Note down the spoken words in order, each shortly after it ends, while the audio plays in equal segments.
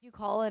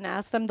call and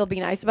ask them, they'll be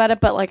nice about it.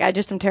 But like, I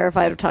just am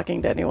terrified of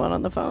talking to anyone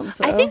on the phone.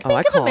 So I think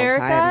Bank of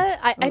America.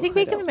 I think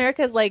Bank of don't.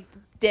 America is like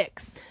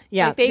dicks.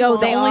 Yeah, like, they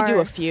only do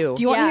a few.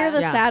 Do you want to Yeah. hear the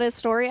Yeah. saddest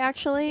story,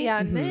 actually?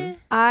 Yeah, meh.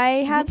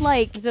 I had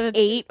like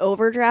 8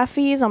 overdraft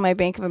fees on my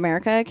Bank of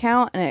America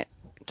account, and it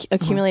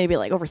accumulated to be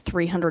like over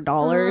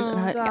 $300.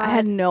 And I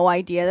had no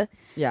idea.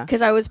 Yeah.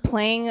 Because I was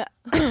playing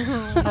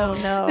oh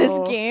no,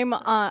 this game.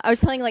 I was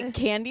playing like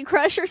Candy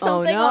Crush or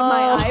something on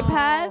my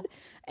iPad.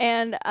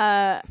 And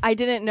I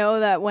didn't know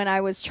that when I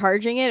was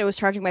charging it was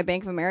charging my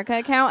Bank of America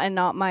account and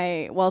not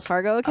my Wells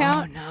Fargo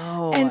account.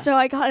 Oh, no. And so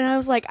I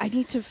was like, I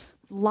need to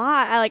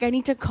lie. Like, I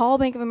need to call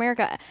Bank of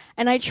America.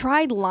 And I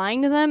tried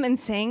lying to them and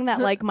saying that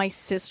like my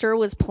sister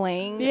was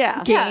playing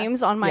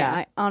games on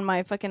my on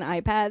my fucking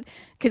iPad,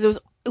 because it was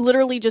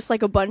literally just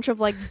like a bunch of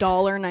like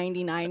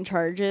 $1.99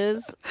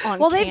 charges on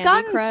Candy they've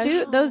gotten Crush.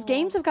 sued. Those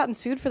games have gotten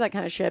sued for that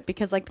kind of shit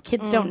because like the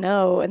kids don't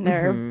know, and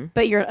they're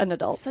but you're an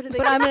adult. So did they,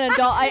 But I'm an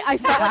adult. I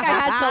felt like I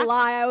had to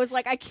lie. I was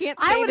like, I can't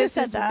say would've this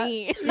said is that.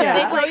 me. did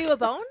they throw you a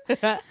bone?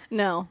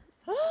 No.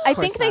 I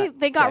think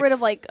they got rid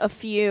of like a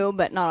few,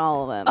 but not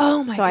all of them.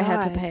 Oh my So I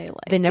had to God. pay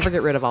like. They never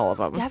get rid of all of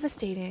them.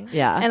 Devastating.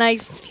 Yeah. And I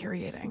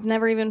infuriating.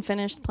 never even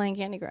finished playing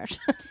Candy Crush.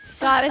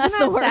 God, isn't That's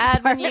the that worst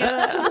sad part.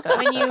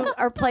 when you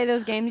are play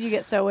those games? You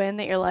get so in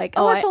that you're like,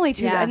 oh, it's only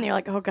 2, and you're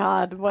like, oh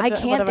God, what I what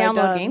can't have download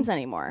done? games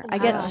anymore. I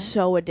get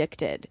so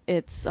addicted.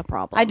 It's a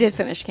problem. I did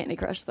finish Candy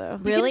Crush though.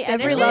 Really?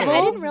 Finish Every it? level?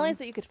 I didn't realize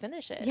that you could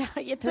finish it. Yeah,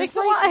 it takes a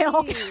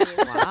while.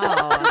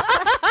 Wow.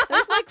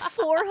 There's like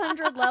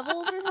 400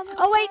 levels or something.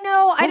 Oh wait,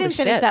 no, I didn't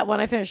finish shit. that one.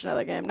 I finished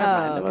another game. Never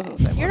mind, it wasn't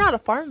the same. You're not a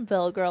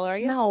Farmville girl, are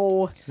you?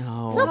 No,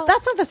 No.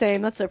 that's not the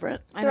same. That's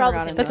different. They're all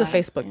the same. That's a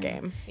Facebook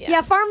game.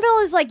 Yeah. Farmville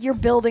is like you're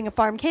building a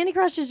farm. Candy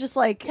Crush is just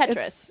like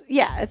Tetris.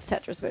 It's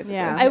Tetris basically.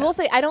 Yeah. I will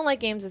say I don't like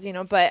games, as you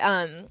know, but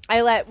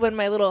I let when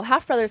my little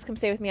half brothers come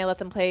stay with me, I let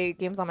them play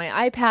games on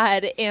my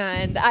iPad,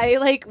 and I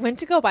like went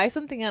to go buy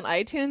something on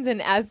iTunes,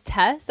 and as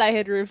Tess, I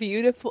had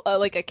reviewed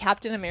like a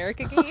Captain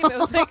America game. It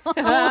was like a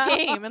full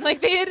game, and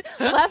like they had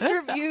left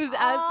reviews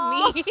as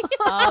me.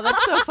 Oh,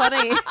 that's so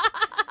funny.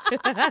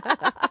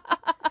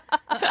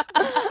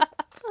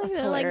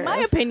 They're like, my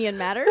opinion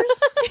matters.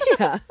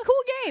 Yeah. Cool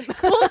game.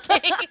 Cool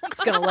game.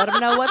 Just gonna let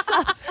them know what's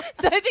up.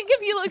 So I think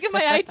if you look at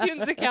my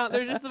iTunes account,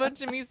 there's just a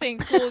bunch of me saying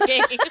 "cool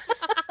game."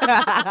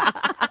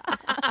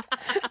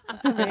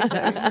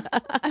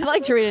 I'd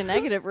like to read a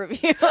negative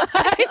review.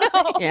 I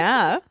know.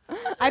 Yeah.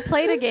 I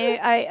played a game.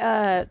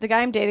 The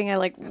guy I'm dating, I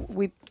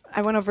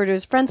went over to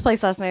his friend's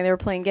place last night. They were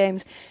playing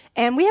games,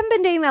 and we haven't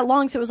been dating that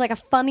long, so it was like a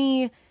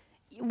funny.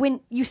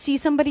 When you see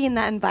somebody in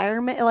that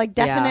environment, it like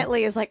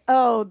definitely is like,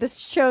 oh, this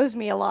shows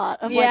me a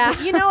lot of like,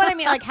 you know what I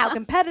mean? Like how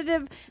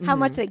competitive, how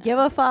much they give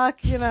a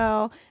fuck, you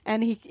know,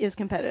 and he is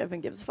competitive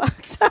and gives a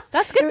fuck. So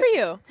That's good for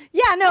you.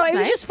 yeah, no, it was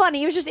nice. just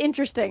funny. It was just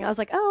interesting. I was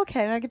like, oh,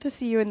 okay. And I get to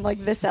see you in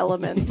like this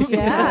element.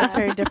 Yeah, it's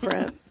very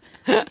different.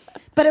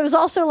 But it was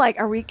also like,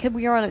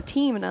 we are on a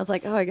team, and I was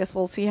like, oh, I guess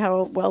we'll see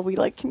how well we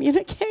like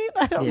communicate.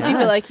 I don't Did know. you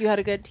feel like you had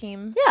a good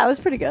team? Yeah, it was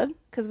pretty good.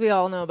 Because we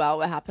all know about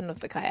what happened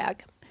with the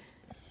kayak.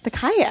 The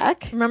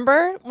kayak.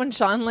 Remember when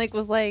Sean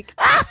was like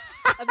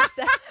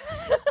upset?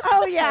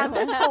 Oh yeah,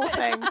 this whole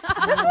thing.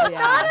 This was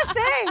not a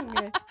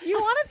thing. You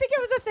want to think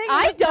it was a thing?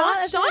 I It's not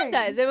don't. a Sean thing.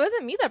 does. It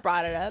wasn't me that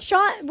brought it up.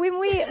 Sean,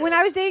 when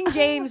I was dating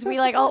James, we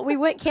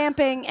went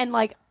camping, and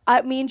like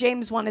me and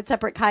James wanted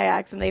separate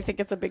kayaks, and they think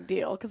it's a big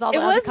deal because all the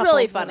It other was couples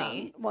really went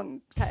funny. on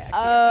one kayak.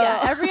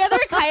 Yeah, every other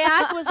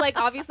kayak was like,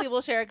 obviously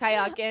we'll share a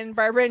kayak, and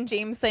Barbara and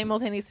James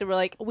simultaneously were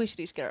like, we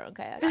should each get our own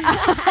kayak.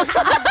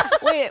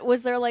 Wait,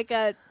 was there like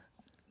a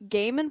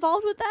game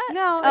involved with that?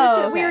 No, it was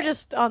just, we were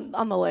just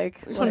on the lake.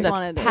 Just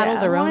wanted to paddle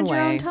their own wanted your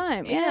way. own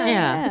time. Yeah.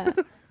 Yeah.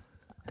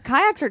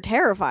 Kayaks are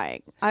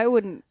terrifying. I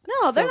wouldn't.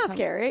 No, they're not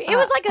scary. It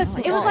was like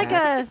a. It was like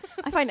a.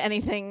 I find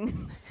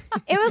anything.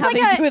 It was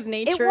having like to do a. with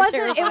nature It wasn't.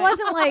 terrifying. It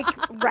wasn't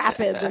like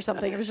rapids or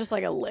something. It was just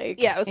like a lake.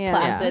 Yeah, it was Yeah.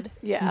 placid.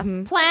 Yeah.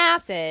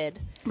 Placid.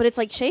 But it's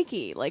like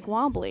shaky, like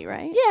wobbly,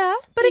 right? Yeah,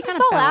 but if you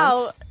kinda fall out,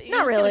 bounce. you're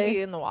Not just gonna really.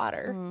 be in the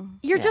water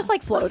You're just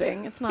like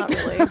floating. It's not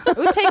really. It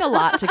would take a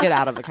lot to get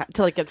out of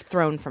to like get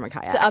thrown from a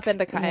kayak. to up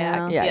into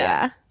kayak.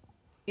 Yeah.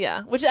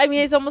 Yeah. Which I mean,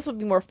 it almost would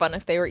be more fun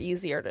if they were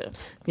easier to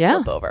Yeah.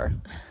 flip over.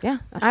 Yeah.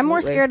 I'm more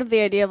absolutely. scared of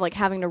the idea of like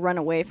having to run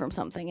away from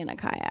something in a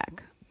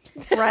kayak.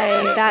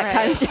 Right. That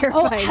kind of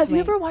terrifies Oh, have me. you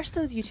ever watched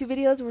those YouTube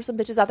videos where some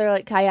bitches out there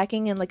like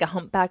kayaking and like a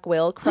humpback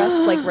whale crest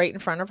like right in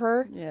front of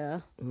her? Yeah.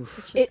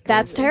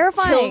 That's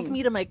terrifying. Chills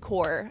me to my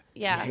core.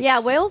 Yeah.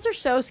 Yeah, whales are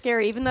so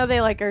scary, even though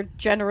they like are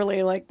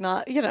generally like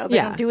not, they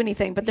don't do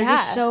anything, but they're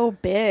just Yeah. so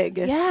big.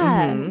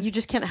 Yeah. You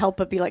just can't help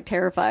but be like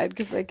terrified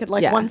because they could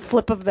like Yeah. one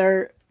flip of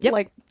their Yep.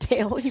 like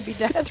tail, you'd be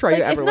dead. Throw you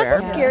Isn't everywhere.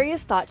 that the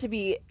scariest thought to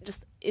be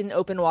just in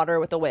open water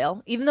with a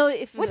whale? Even though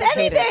if With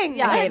hate it. anything,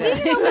 Yeah, I hate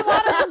it. being in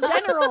water in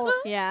general.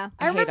 Yeah.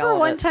 I hate remember all of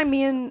one it. time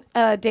me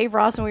and Dave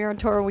Ross, when we were on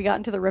tour, we got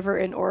into the river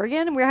in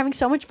Oregon, and we were having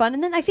so much fun.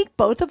 And then I think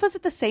both of us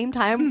at the same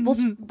time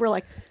were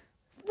like,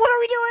 "What are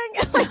we doing?"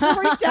 And, like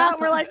freaked out.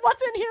 We're like,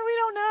 "What's in here? We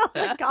don't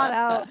know." Like, got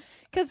out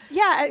because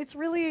it's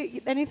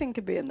really anything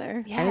could be in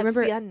there. Yeah, I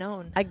remember it's the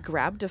unknown. I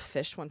grabbed a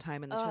fish one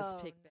time in the Chesapeake Bay.